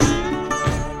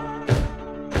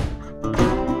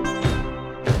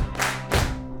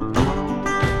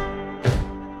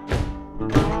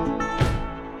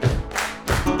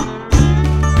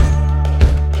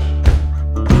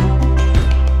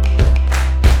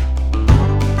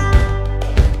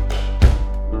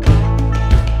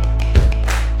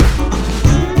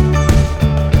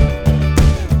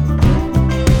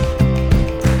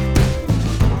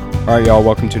All right, y'all,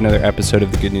 welcome to another episode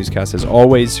of the Good Newscast. As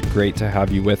always, great to have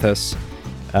you with us.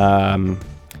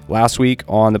 Last week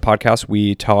on the podcast,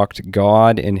 we talked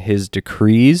God and his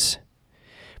decrees.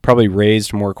 Probably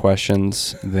raised more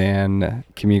questions than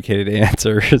communicated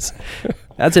answers.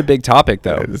 That's a big topic,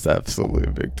 though. It is absolutely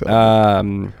a big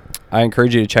topic. I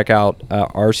encourage you to check out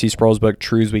R.C. Sproul's book,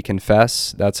 Truths We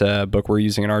Confess. That's a book we're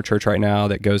using in our church right now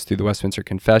that goes through the Westminster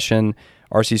Confession.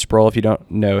 R.C. Sproul, if you don't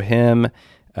know him,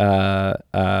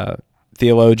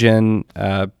 theologian,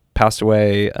 passed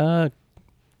away a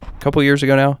couple years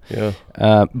ago now.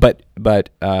 Yeah. But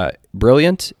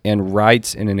brilliant and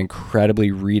writes in an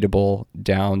incredibly readable,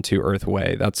 down-to-earth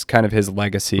way. That's kind of his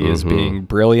legacy, is being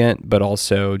brilliant, but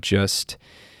also just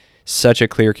such a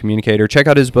clear communicator. Check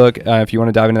out his book if you want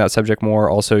to dive into that subject more.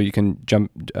 Also, you can jump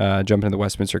into the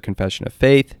Westminster Confession of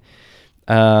Faith.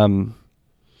 Do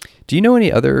you know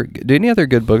any other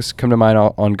good books come to mind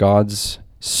on God's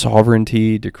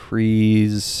sovereignty,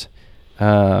 decrees?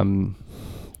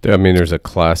 There's a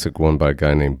classic one by a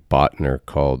guy named Botner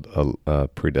called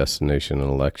Predestination and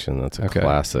Election. That's a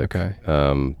classic.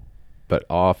 Okay.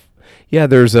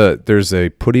 There's a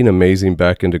Putting Amazing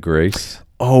Back into Grace.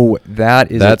 Oh,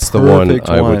 that's the one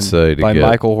I would say to by get.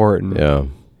 Michael Horton. Yeah.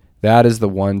 That is the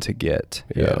one to get.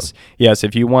 Yeah. Yes.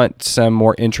 If you want some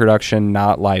more introduction,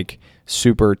 not like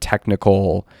super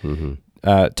technical,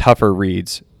 tougher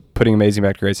reads, Putting Amazing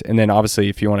Back to Grace. And then obviously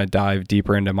if you want to dive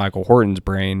deeper into Michael Horton's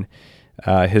brain,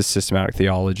 his systematic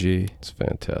theology. It's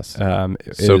fantastic.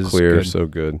 So clear, good. so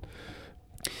good.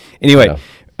 Anyway,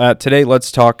 today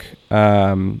let's talk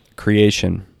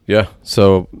creation. Yeah.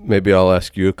 So maybe I'll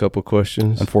ask you a couple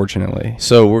questions. Unfortunately.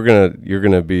 So you're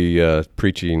gonna be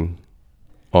preaching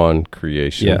on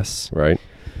creation. Yes. Right.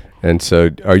 And so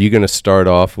are you going to start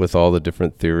off with all the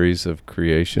different theories of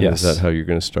creation? Yes. Is that how you're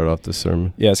going to start off the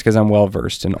sermon? Yes, because I'm well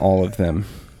versed in all of them.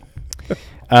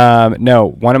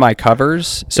 No, one of my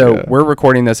covers. So we're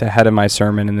recording this ahead of my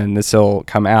sermon, and then this will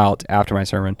come out after my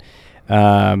sermon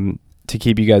to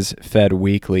keep you guys fed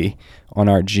weekly on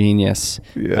our genius.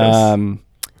 Yes.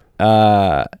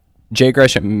 J.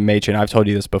 Gresham Machen, I've told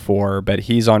you this before, but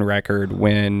he's on record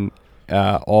when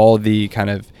all the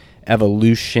kind of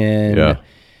evolution,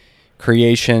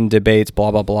 creation debates, blah,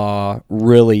 blah, blah,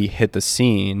 really hit the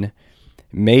scene.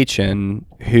 Machen,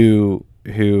 who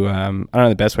I don't know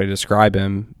the best way to describe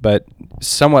him, but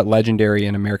somewhat legendary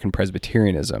in American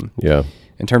Presbyterianism. Yeah.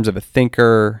 In terms of a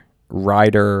thinker,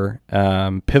 writer,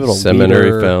 pivotal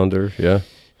seminary leader. founder. Yeah.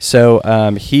 So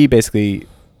he basically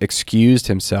excused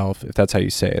himself, if that's how you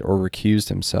say it, or recused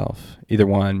himself, either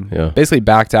one. Yeah. Basically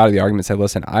backed out of the argument, said,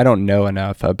 listen, I don't know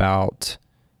enough about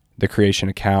the creation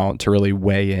account to really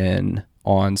weigh in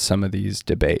on some of these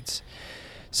debates.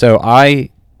 So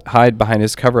I hide behind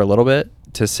his cover a little bit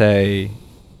to say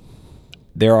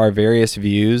there are various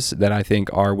views that I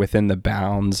think are within the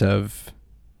bounds of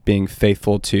being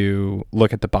faithful to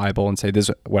look at the Bible and say, this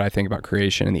is what I think about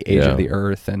creation and the age of the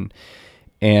earth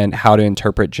and how to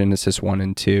interpret Genesis 1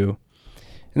 and 2.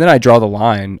 And then I draw the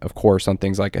line, of course, on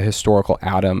things like a historical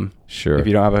Adam. Sure. If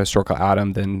you don't have a historical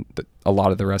Adam, then a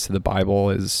lot of the rest of the Bible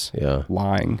is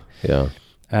lying. Yeah.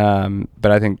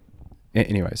 But I think,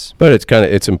 anyways. But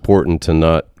it's important to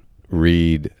not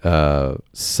read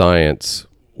science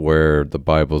where the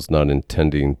Bible's not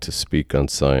intending to speak on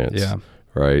science. Yeah.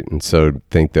 Right. And so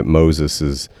think that Moses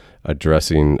is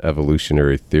addressing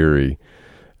evolutionary theory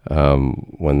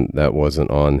when that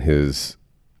wasn't on his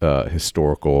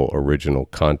historical original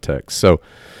context. So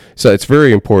it's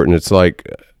very important. It's like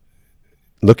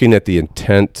looking at the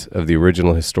intent of the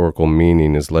original historical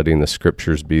meaning is letting the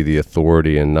scriptures be the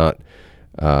authority and not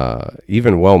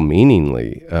even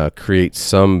well-meaningly create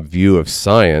some view of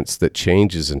science that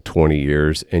changes in 20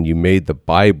 years, and you made the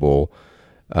Bible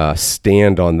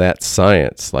stand on that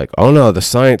science. Like, oh no, the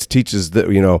science teaches that,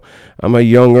 I'm a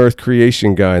young earth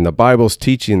creation guy and the Bible's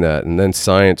teaching that, and then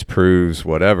science proves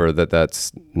whatever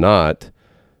that's not,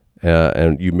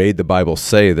 and you made the Bible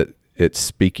say that it's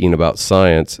speaking about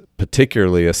science,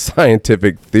 particularly a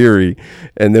scientific theory,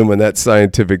 and then when that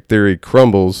scientific theory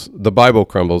crumbles, the Bible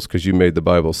crumbles because you made the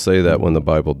Bible say that when the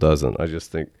Bible doesn't. I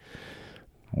just think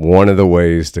one of the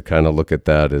ways to kind of look at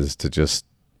that is to just,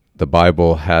 the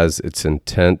Bible has its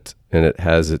intent and it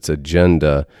has its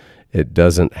agenda. It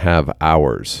doesn't have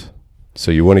ours. So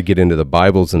you want to get into the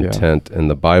Bible's intent and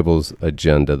the Bible's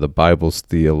agenda, the Bible's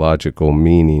theological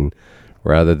meaning,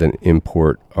 rather than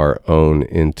import our own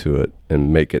into it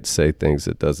and make it say things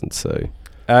it doesn't say.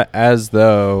 As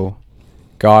though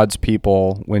God's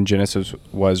people, when Genesis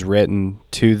was written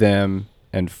to them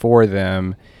and for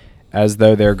them, as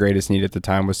though their greatest need at the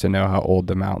time was to know how old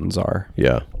the mountains are.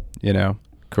 Yeah. You know?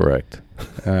 Correct.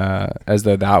 as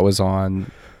though that was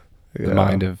on the Yeah.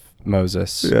 mind of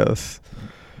Moses. Yes.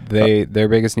 Their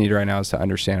biggest need right now is to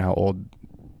understand how old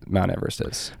Mount Everest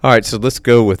is. All right, so let's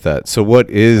go with that. So what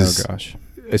is? Oh gosh.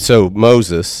 So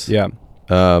Moses, Yeah.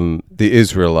 the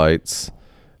Israelites,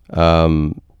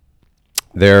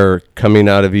 they're coming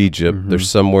out of Egypt. Mhm. They're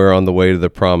somewhere on the way to the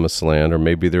Promised Land, or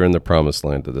maybe they're in the Promised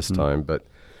Land at this time. But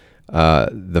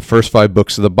the first 5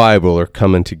 books of the Bible are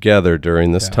coming together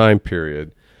during this Yeah. time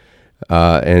period,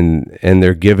 and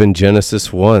they're given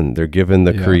Genesis 1. They're given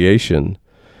the Yeah. creation.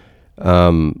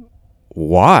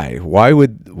 Why?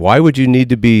 Why would you need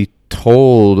to be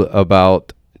told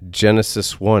about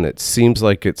Genesis 1? It seems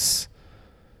like it's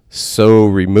so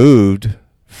removed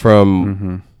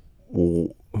from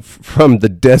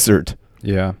the desert,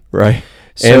 Yeah. right?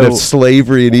 So- And of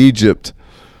slavery in Egypt.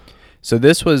 So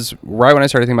this was right when I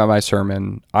started thinking about my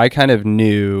sermon. I kind of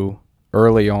knew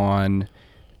early on,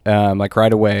 like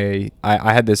right away,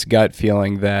 I had this gut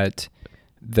feeling that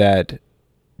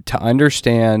to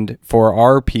understand, for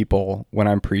our people when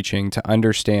I'm preaching, to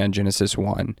understand Genesis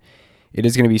 1, it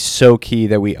is going to be so key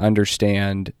that we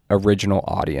understand original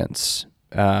audience,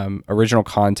 original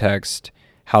context,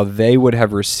 how they would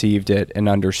have received it and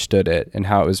understood it, and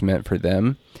how it was meant for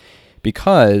them.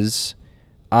 Because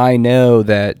I know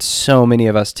that so many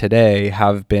of us today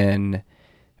have been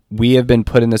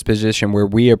put in this position where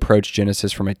we approach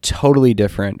Genesis from a totally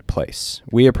different place.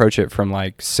 We approach it from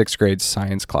like 6th grade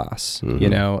science class, you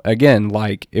know, again,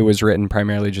 like it was written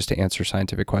primarily just to answer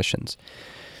scientific questions.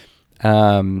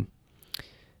 Then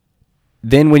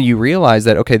when you realize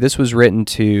that, okay, this was written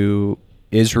to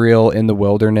Israel in the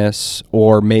wilderness,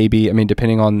 or maybe, I mean,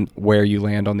 depending on where you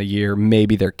land on the year,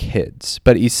 maybe they're kids,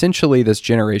 but essentially this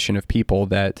generation of people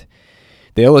that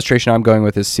the illustration I'm going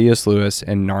with is C.S. Lewis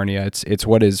and Narnia. It's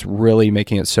what is really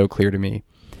making it so clear to me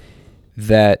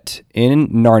that in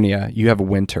Narnia, you have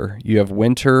winter. You have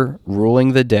winter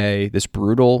ruling the day, this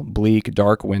brutal, bleak,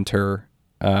 dark winter,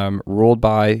 ruled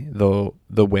by the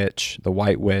witch, the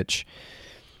White Witch,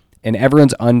 and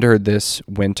everyone's under this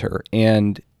winter.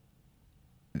 And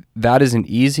that is an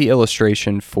easy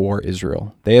illustration for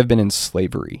Israel. They have been in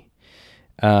slavery.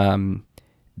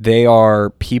 They are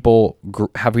people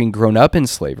having grown up in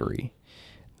slavery.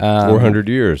 400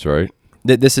 years, right?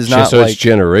 This is not So like... it's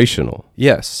generational.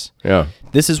 Yes. Yeah.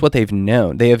 This is what they've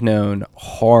known. They have known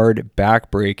hard,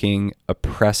 backbreaking,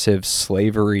 oppressive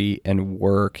slavery and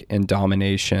work and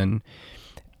domination.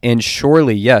 And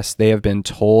surely, yes, they have been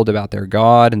told about their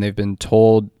God, and they've been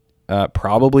told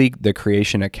probably the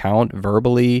creation account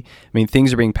verbally. I mean,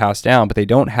 things are being passed down, but they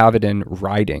don't have it in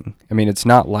writing. I mean, it's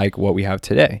not like what we have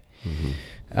today.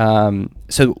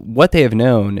 So what they have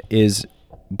known is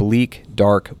bleak,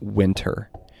 dark winter.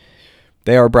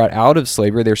 They are brought out of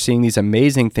slavery. They're seeing these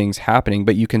amazing things happening,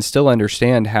 but you can still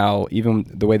understand how even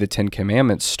the way the 10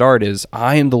 Commandments start is,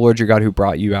 I am the Lord your God who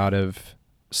brought you out of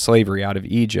slavery, out of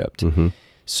Egypt.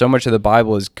 So much of the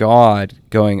Bible is God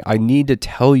going, I need to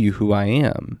tell you who I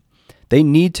am. They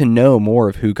need to know more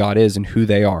of who God is and who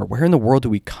they are. Where in the world do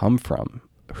we come from?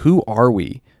 Who are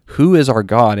we? Who is our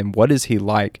God, and what is he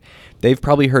like? They've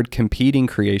probably heard competing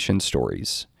creation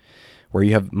stories where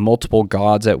you have multiple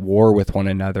gods at war with one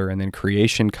another, and then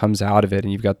creation comes out of it,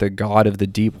 and you've got the God of the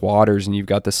deep waters, and you've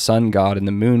got the sun god and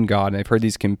the moon god, and they've heard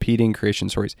these competing creation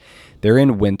stories. They're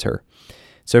in winter.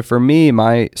 So for me,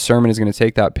 my sermon is going to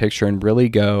take that picture and really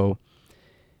go,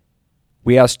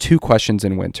 we ask 2 questions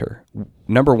in winter.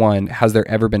 Number 1, has there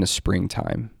ever been a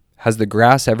springtime? Has the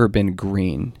grass ever been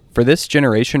green? For this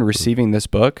generation receiving this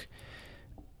book,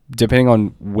 depending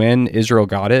on when Israel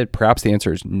got it, perhaps the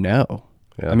answer is no.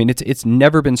 Yeah. I mean, it's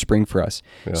never been spring for us.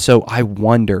 Yeah. So I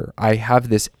wonder, I have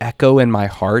this echo in my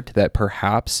heart that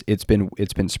perhaps it's been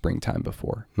springtime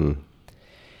before.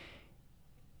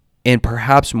 And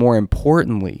perhaps more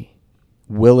importantly,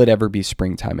 will it ever be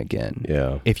springtime again?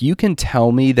 Yeah. If you can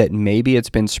tell me that maybe it's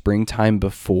been springtime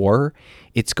before,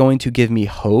 it's going to give me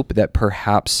hope that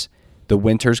perhaps the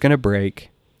winter's going to break,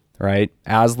 right?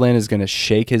 Aslan is going to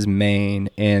shake his mane,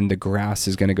 and the grass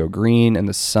is going to go green, and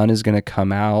the sun is going to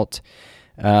come out.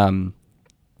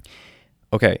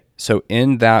 Okay, so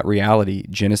in that reality,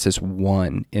 Genesis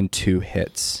 1 and 2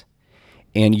 hits,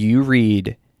 and you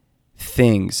read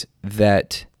things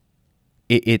that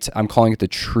I'm calling it the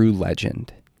true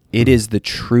legend. It is the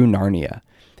true Narnia.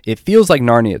 It feels like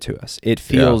Narnia to us. It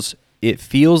feels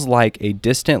like a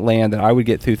distant land that I would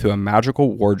get through a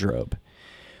magical wardrobe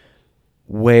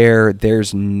where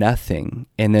there's nothing,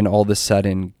 and then all of a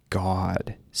sudden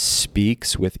God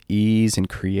speaks with ease and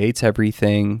creates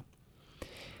everything.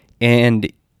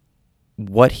 And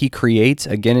what he creates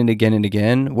again and again and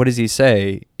again, what does he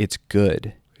say? It's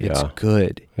good. It's Yeah.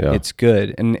 good. Yeah. It's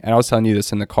good. And I was telling you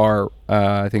this in the car,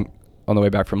 I think on the way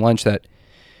back from lunch, that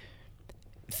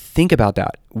think about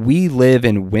that. We live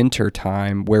in winter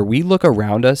time where we look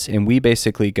around us and we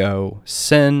basically go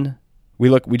sin.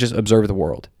 We just observe the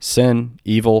world. Sin,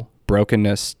 evil,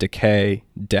 brokenness, decay,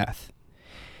 death.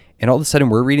 And all of a sudden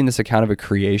we're reading this account of a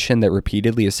creation that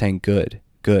repeatedly is saying good,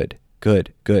 good,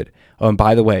 good, good. Oh, and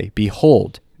by the way,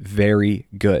 behold, very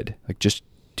good. Like, just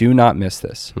do not miss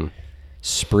this.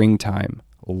 Springtime,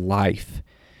 life,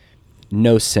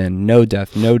 no sin, no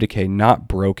death, no decay, not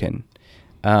broken.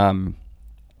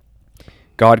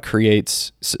 God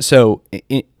creates.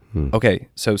 Okay,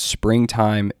 so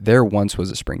springtime, there once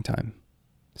was a springtime.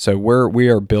 So we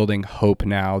are building hope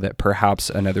now that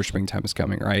perhaps another springtime is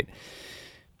coming, right?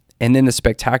 And then the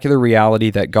spectacular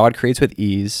reality that God creates with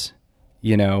ease.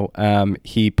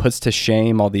 He puts to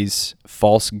shame all these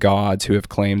false gods who have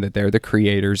claimed that they're the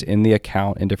creators in the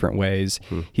account in different ways.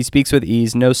 He speaks with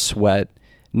ease, no sweat,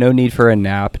 no need for a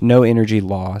nap, no energy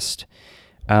lost.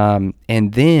 And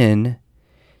then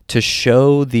to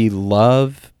show the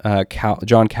love,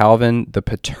 John Calvin, the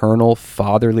paternal,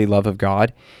 fatherly love of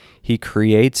God, he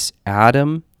creates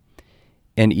Adam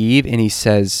and Eve, and he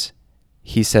says,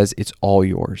 it's all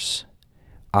yours.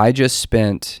 I just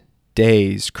spent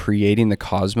days creating the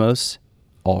cosmos,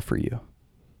 all for you.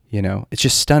 It's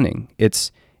just stunning.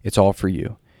 It's all for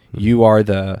you. You are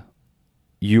the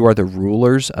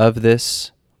rulers of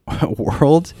this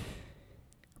world.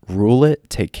 Rule it,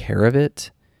 take care of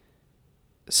it,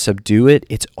 subdue it.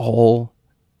 It's all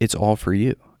for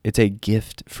you. It's a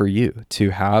gift for you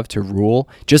to rule,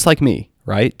 just like me,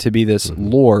 right? To be this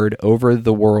Lord over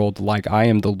the world, like I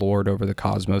am the Lord over the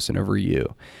cosmos and over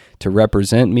you. To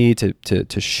represent me, to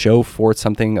show forth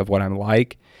something of what I'm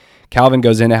like. Calvin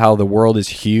goes into how the world is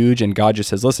huge, and God just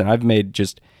says, listen, I've made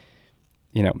just,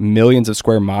 millions of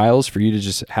square miles for you to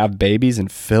just have babies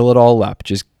and fill it all up.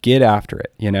 Just get after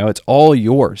it. It's all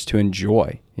yours to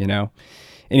enjoy,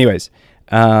 Anyways,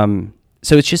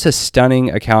 so it's just a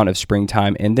stunning account of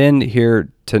springtime. And then here,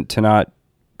 to not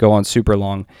go on super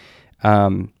long,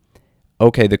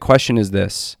 okay, the question is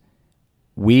this.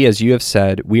 We, as you have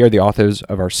said, we are the authors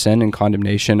of our sin and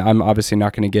condemnation. I'm obviously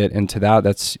not going to get into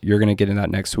that. You're going to get in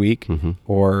that next week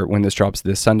or when this drops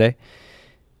this Sunday.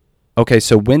 Okay,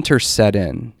 so winter set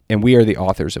in, and we are the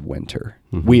authors of winter.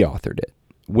 We authored it.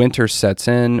 Winter sets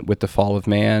in with the fall of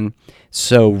man.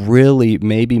 So really,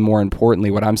 maybe more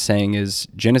importantly, what I'm saying is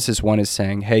Genesis 1 is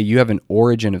saying, hey, you have an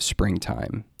origin of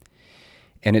springtime,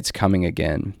 and it's coming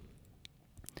again.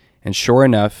 And sure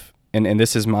enough, and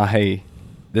this is what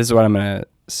I'm going to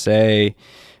say.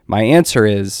 My answer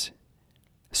is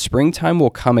springtime will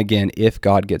come again if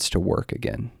God gets to work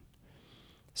again.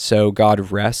 So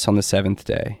God rests on the seventh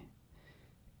day.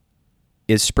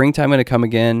 Is springtime going to come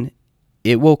again?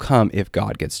 It will come if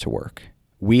God gets to work.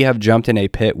 We have jumped in a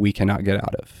pit we cannot get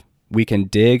out of. We can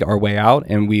dig our way out,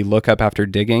 and we look up after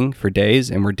digging for days,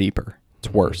 and we're deeper. It's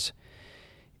worse.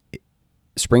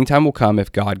 Springtime will come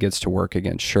if God gets to work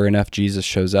again. Sure enough, Jesus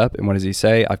shows up, and what does he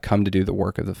say? I've come to do the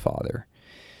work of the Father.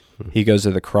 He goes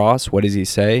to the cross. What does he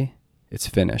say? It's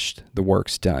finished. The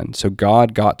work's done. So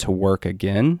God got to work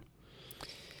again.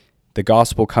 The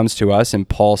gospel comes to us, and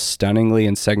Paul stunningly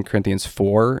in 2 Corinthians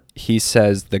 4, he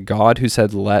says, the God who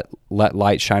said, let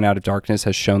light shine out of darkness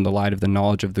has shown the light of the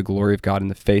knowledge of the glory of God in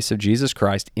the face of Jesus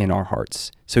Christ in our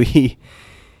hearts. So he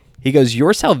goes,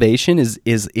 your salvation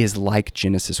is like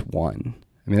Genesis 1.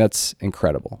 I mean, that's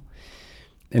incredible.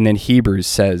 And then Hebrews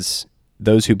says,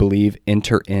 those who believe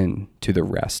enter into the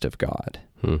rest of God,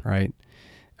 right?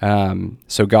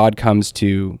 So God comes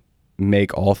to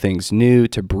make all things new,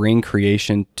 to bring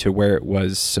creation to where it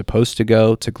was supposed to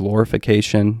go, to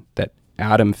glorification, that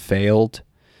Adam failed.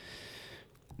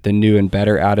 The new and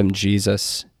better Adam,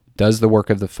 Jesus, does the work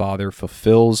of the Father,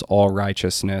 fulfills all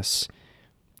righteousness,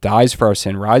 dies for our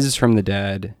sin, rises from the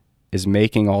dead, is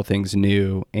making all things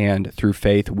new, and through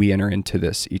faith we enter into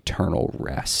this eternal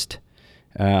rest.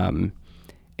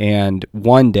 And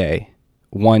one day,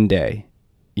 winter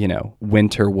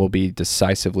will be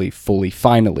decisively, fully,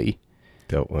 finally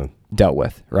dealt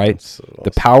with, right? So awesome.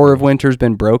 The power of winter's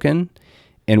been broken,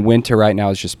 and winter right now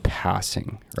is just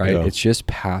passing, right? Yeah. It's just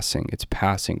passing. It's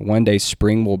passing. One day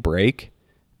spring will break,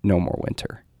 no more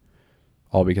winter,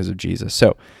 all because of Jesus.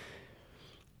 So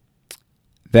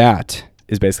that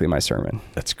is basically my sermon.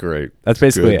 That's great. That's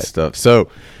basically good stuff. So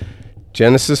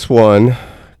Genesis 1,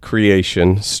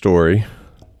 creation story.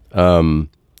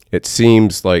 It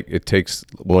seems like it takes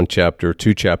one chapter,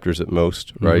 2 chapters at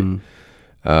most, right?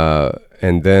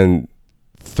 And then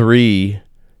 3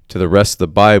 to the rest of the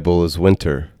Bible is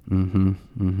winter.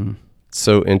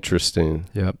 So interesting.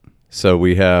 Yep. So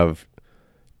we have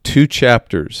 2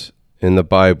 chapters in the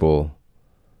Bible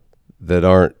that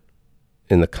aren't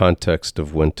in the context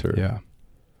of winter. Yeah.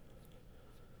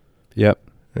 Yep.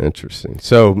 Interesting.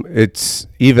 So it's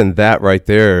even that right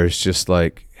there is just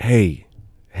like, hey,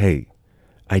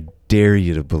 I dare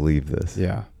you to believe this.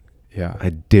 Yeah. Yeah. I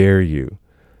dare you.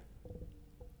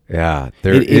 Yeah,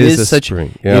 It is a such,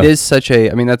 spring. Yeah. It is such a,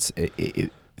 I mean, that's,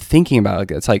 thinking about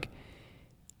it, it's like,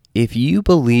 if you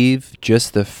believe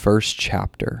just the first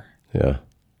chapter, Yeah.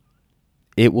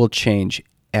 it will change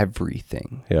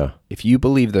everything. Yeah. If you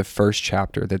believe the first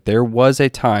chapter, that there was a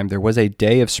time, there was a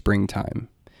day of springtime.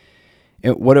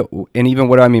 And even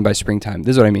what do I mean by springtime?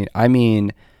 This is what I mean. I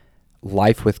mean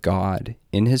life with God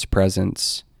in his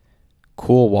presence,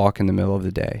 cool walk in the middle of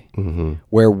the day, Mm-hmm.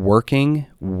 where working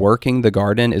the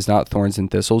garden is not thorns and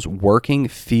thistles. Working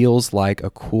feels like a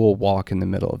cool walk in the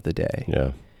middle of the day.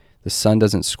 Yeah. The sun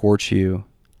doesn't scorch you.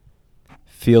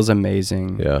 Feels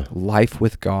amazing. Yeah. Life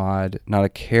with God, not a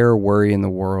care or worry in the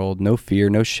world, no fear,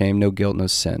 no shame, no guilt, no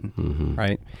sin. Mm-hmm.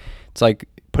 Right? It's like,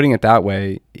 putting it that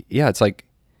way, yeah, it's like,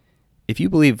 if you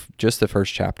believe just the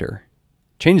first chapter,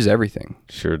 changes everything.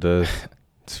 Sure does.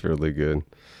 It's really good.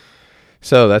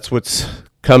 So that's what's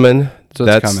coming.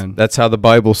 That's how the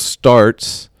Bible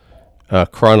starts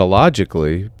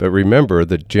chronologically. But remember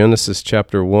that Genesis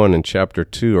chapter 1 and chapter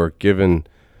 2 are given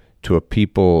to a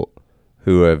people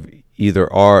who have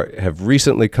have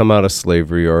recently come out of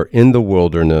slavery or in the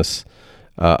wilderness,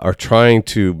 are trying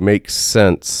to make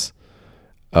sense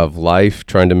of life,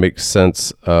 trying to make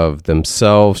sense of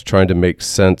themselves, trying to make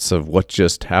sense of what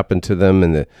just happened to them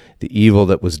and the evil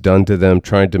that was done to them,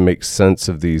 trying to make sense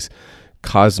of these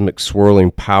cosmic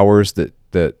swirling powers that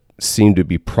seem to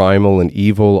be primal and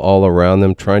evil all around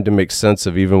them, trying to make sense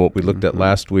of even what we looked at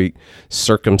last week,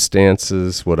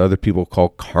 circumstances, what other people call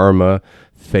karma,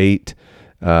 fate,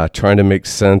 trying to make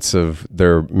sense of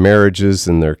their marriages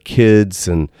and their kids,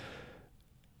 and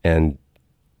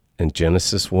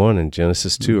Genesis 1 and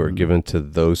Genesis 2 are given to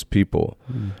those people.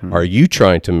 Mm-hmm. Are you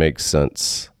trying to make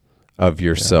sense of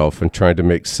yourself and trying to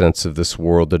make sense of this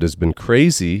world that has been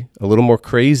crazy, a little more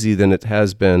crazy than it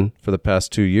has been for the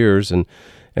past 2 years, and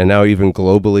now even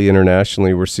globally,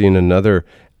 internationally, we're seeing another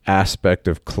aspect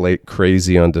of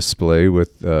crazy on display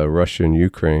with Russia and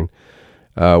Ukraine.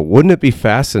 Wouldn't it be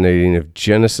fascinating if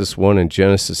Genesis 1 and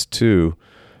Genesis 2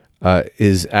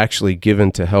 is actually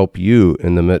given to help you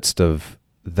in the midst of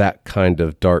that kind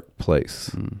of dark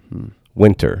place? Mm-hmm.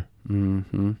 Winter.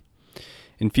 Mm-hmm.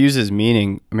 Infuses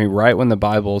meaning. I mean, right when the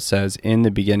Bible says, in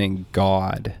the beginning,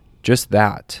 God, just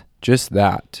that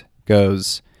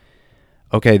goes,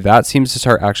 okay, that seems to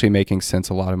start actually making sense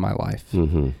a lot of my life.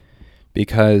 Mm-hmm.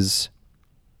 Because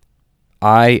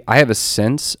I have a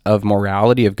sense of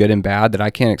morality of good and bad that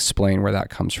I can't explain where that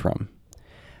comes from.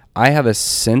 I have a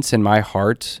sense in my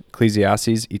heart,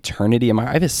 Ecclesiastes, eternity.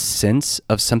 I have a sense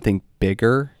of something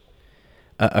bigger,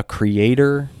 a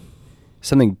creator,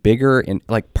 something bigger in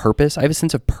like purpose. I have a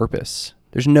sense of purpose.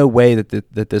 There's no way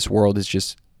that this world is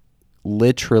just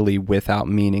literally without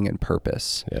meaning and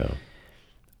purpose. Yeah.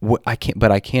 I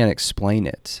can't explain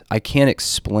it. I can't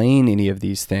explain any of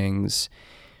these things.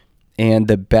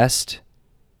 And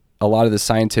a lot of the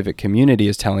scientific community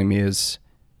is telling me is,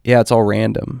 yeah, it's all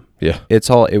random. Yeah.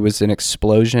 It was an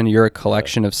explosion. You're a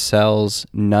collection of cells.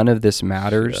 None of this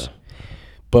matters. Yeah.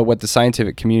 But what the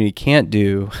scientific community can't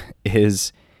do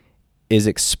is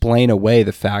explain away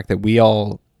the fact that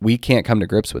we can't come to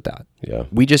grips with that. Yeah.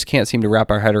 We just can't seem to wrap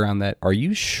our head around that. Are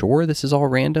you sure this is all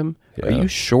random? Yeah. Are you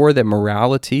sure that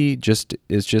morality just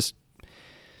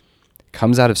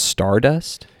comes out of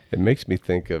stardust? It makes me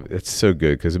think of, it's so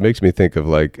good because it makes me think of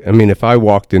if I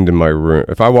walked into my room,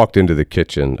 if I walked into the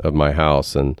kitchen of my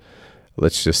house and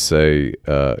let's just say,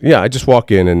 I just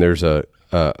walk in and there's a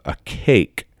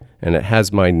cake and it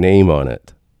has my name on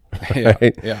it.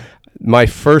 Right? Yeah. My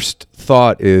first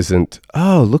thought isn't,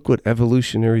 oh, look what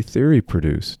evolutionary theory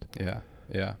produced. Yeah.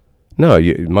 Yeah. No,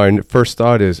 my first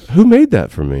thought is, who made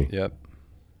that for me? Yep.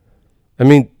 I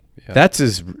mean, that's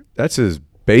as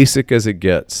basic as it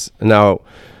gets. Now,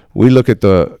 we look at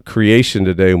the creation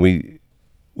today and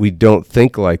we don't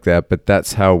think like that, but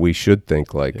that's how we should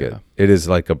think like it. It is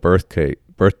like a birthday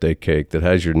cake that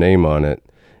has your name on it,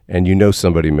 and you know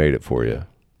somebody made it for you.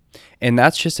 And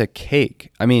that's just a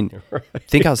cake. I mean,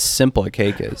 think how simple a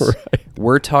cake is. Right.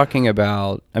 We're talking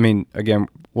about, again,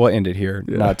 we'll end it here,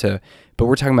 but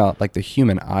we're talking about like the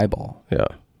human eyeball. Yeah.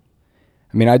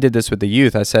 I did this with the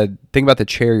youth. I said, think about the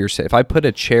chair you're sitting. If I put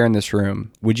a chair in this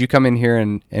room, would you come in here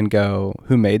and go,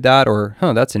 who made that? Or,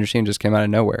 that's interesting, just came out of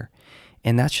nowhere.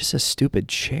 And that's just a stupid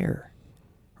chair,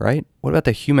 right? What about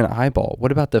the human eyeball?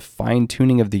 What about the fine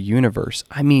tuning of the universe?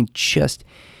 I mean,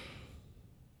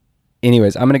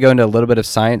 anyways, I'm going to go into a little bit of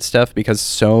science stuff because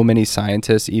so many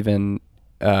scientists, even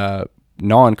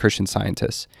non-Christian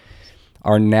scientists,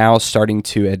 are now starting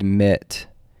to admit,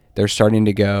 they're starting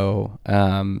to go,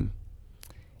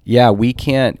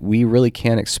 we really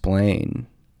can't explain.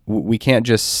 We can't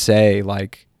just say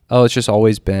like, oh, it's just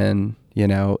always been,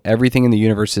 everything in the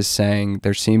universe is saying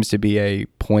there seems to be a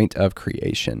point of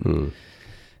creation.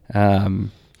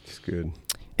 It's good.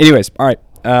 Anyways, all right.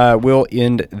 We'll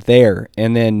end there.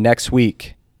 And then next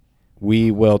week,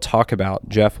 Jeff will talk about,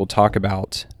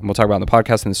 and we'll talk about in the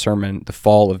podcast and the sermon, the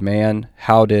fall of man.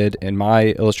 How did, in my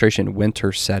illustration,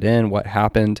 winter set in? What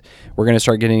happened? We're going to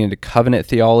start getting into covenant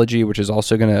theology, which is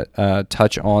also going to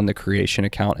touch on the creation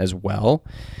account as well,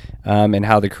 and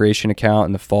how the creation account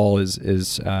and the fall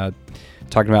is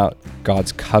talking about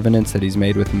God's covenants that he's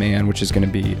made with man, which is going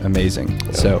to be amazing.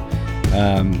 Yeah. So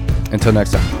until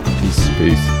next time,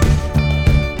 peace.